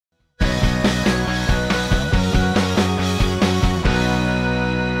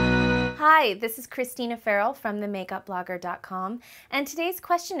Hi, this is Christina Farrell from themakeupblogger.com, and today's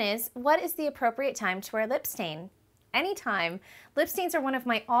question is, what is the appropriate time to wear lip stain? Anytime. Lip stains are one of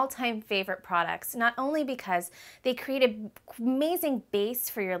my all-time favorite products, not only because they create an amazing base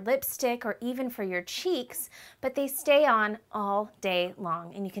for your lipstick or even for your cheeks, but they stay on all day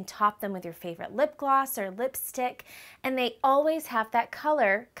long, and you can top them with your favorite lip gloss or lipstick, and they always have that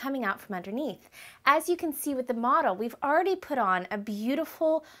color coming out from underneath. As you can see with the model, we've already put on a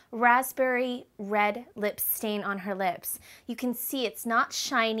beautiful raspberry red lip stain on her lips. You can see it's not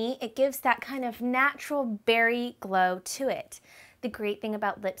shiny, it gives that kind of natural berry glow to it. The great thing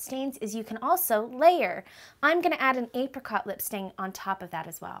about lip stains is you can also layer. I'm going to add an apricot lip stain on top of that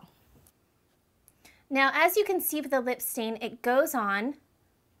as well. Now, as you can see with the lip stain, it goes on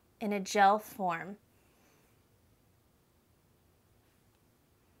in a gel form.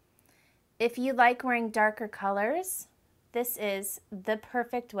 If you like wearing darker colors, this is the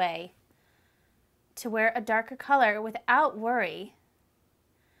perfect way to wear a darker color without worry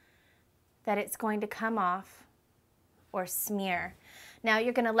that it's going to come off or smear. Now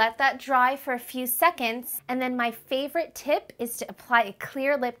you're going to let that dry for a few seconds, and then my favorite tip is to apply a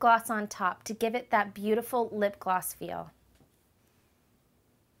clear lip gloss on top to give it that beautiful lip gloss feel.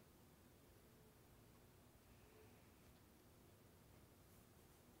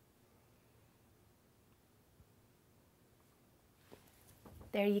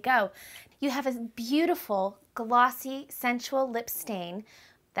 There you go. You have a beautiful, glossy, sensual lip stain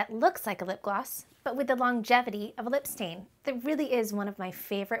that looks like a lip gloss, but with the longevity of a lip stain. That really is one of my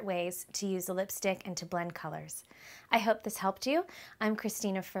favorite ways to use a lipstick and to blend colors. I hope this helped you. I'm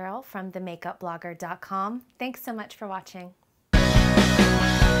Christina Farrell from themakeupblogger.com. Thanks so much for watching.